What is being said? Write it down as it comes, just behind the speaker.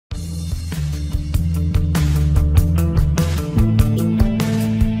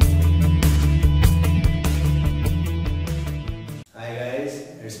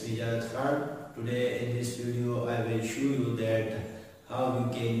how you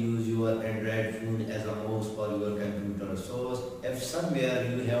can use your Android phone as a mouse for your computer. So if somewhere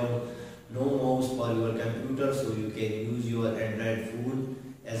you have no mouse for your computer, so you can use your Android phone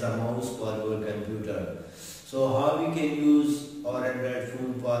as a mouse for your computer. So how we can use our Android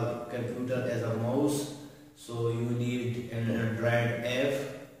phone for computer as a mouse? So you need an Android app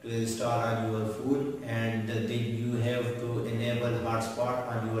to install on your phone, and then you have to enable hotspot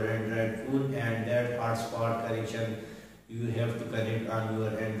on your Android phone, and that hotspot connection you have to connect on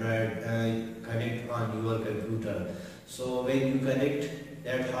your Android, connect on your computer. So when you connect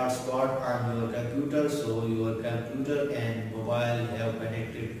that hotspot on your computer, so your computer and mobile have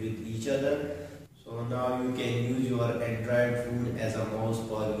connected with each other. So now you can use your Android phone as a mouse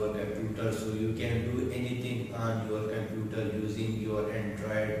for your computer. So you can do anything on your computer using your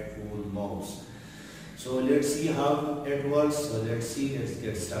Android phone mouse. So let's see how it works. So let's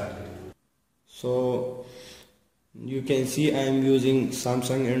get started. So you can see I am using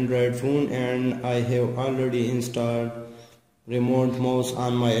Samsung Android phone, and I have already installed remote mouse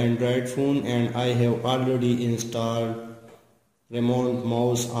on my Android phone, and I have already installed remote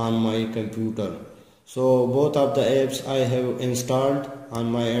mouse on my computer. So both of the apps I have installed on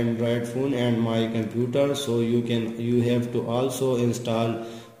my Android phone and my computer. So you have to also install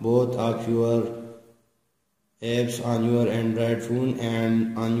both of your apps on your Android phone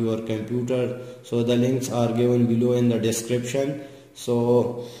and on your computer. So the links are given below in the description.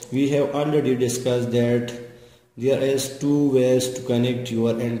 So we have already discussed that there is two ways to connect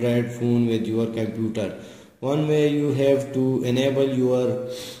your Android phone with your computer. One way, you have to enable your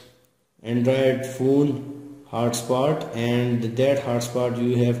Android phone hotspot, and that hotspot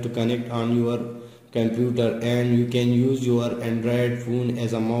you have to connect on your computer, and you can use your Android phone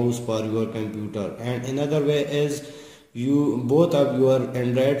as a mouse for your computer. And another way is both of your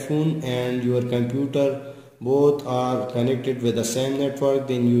Android phone and your computer both are connected with the same network,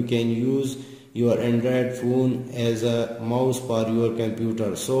 then you can use your Android phone as a mouse for your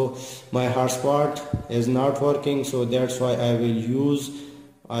computer. So my hotspot is not working, so that's why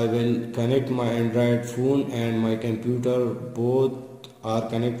I will connect my Android phone and my computer, both are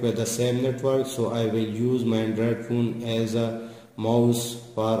connected with the same network. So I will use my Android phone as a mouse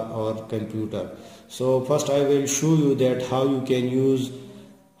for our computer. So first I will show you that how you can use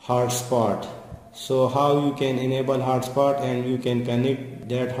hotspot. So how you can enable hotspot, and you can connect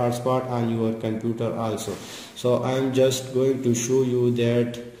that hotspot on your computer also. So I am just going to show you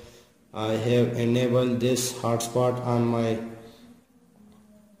that I have enabled this hotspot on my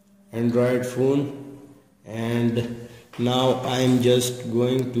Android phone, and now I am just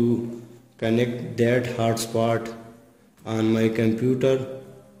going to connect that hotspot on my computer.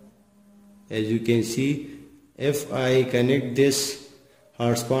 As you can see, if I connect this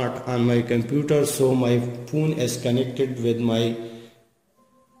hotspot on my computer, so my phone is connected with my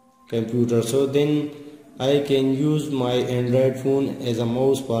computer, so then I can use my Android phone as a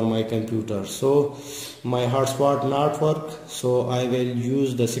mouse for my computer. So my hotspot not work, so I will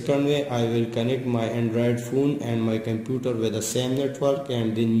use the second way. I will connect my Android phone and my computer with the same network,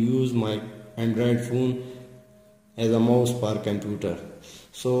 and then use my Android phone as a mouse for computer.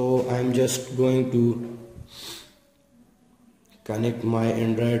 So I am just going to connect my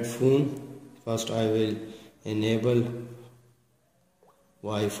Android phone. First I will enable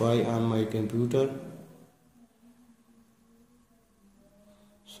Wi-Fi on my computer.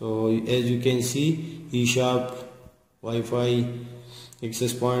 So as you can see, eShop Wi-Fi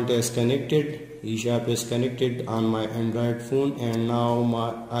access point is connected. eShop is connected on my Android phone, and now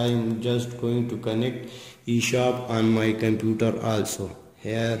I am just going to connect eShop on my computer also.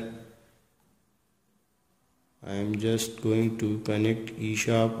 Here I am just going to connect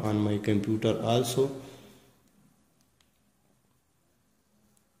eShop on my computer also.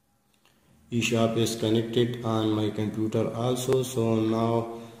 eShop is connected on my computer also. So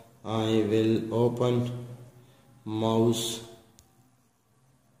now I will open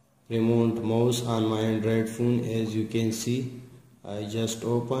remote mouse on my Android phone. As you can see, I just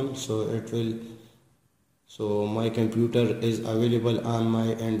open, so my computer is available on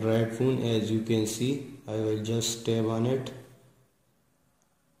my Android phone. As you can see, I will just tap on it.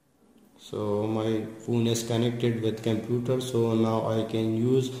 So my phone is connected with computer, so now I can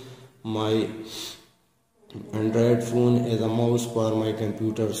use my Android phone as a mouse for my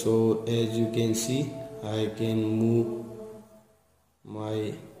computer. So as you can see, I can move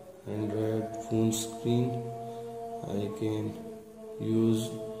my Android phone screen. I can use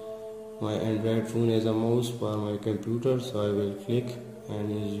my Android phone as a mouse for my computer. So I will click,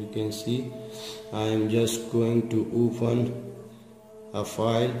 and as you can see, I am just going to open a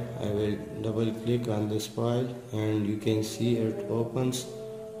file. I will double click on this file and you can see it opens.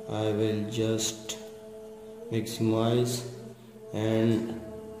 I will just maximize and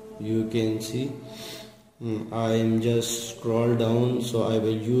you can see I am just scroll down, so I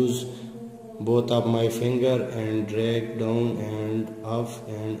will use both of my finger and drag down and up,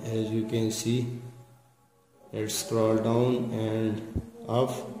 and as you can see let's scroll down and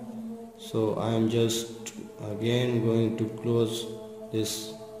up. So I am just again going to close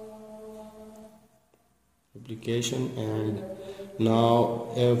this application, and now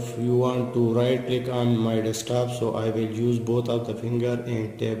if you want to right click on my desktop, so I will use both of the finger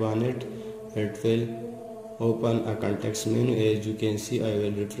and tap on it. It will open a context menu. As you can see, I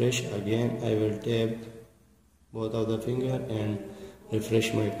will refresh again. I will tap both of the finger and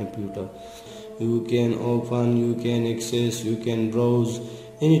refresh my computer. You can open, you can access, you can browse,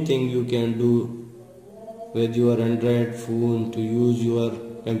 anything you can do with your Android phone to use your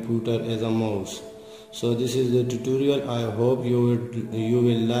computer as a mouse. So this is the tutorial. I hope you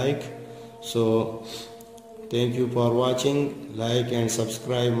will like. So thank you for watching. Like and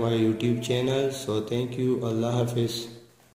subscribe my YouTube channel. So thank you. Allah Hafiz.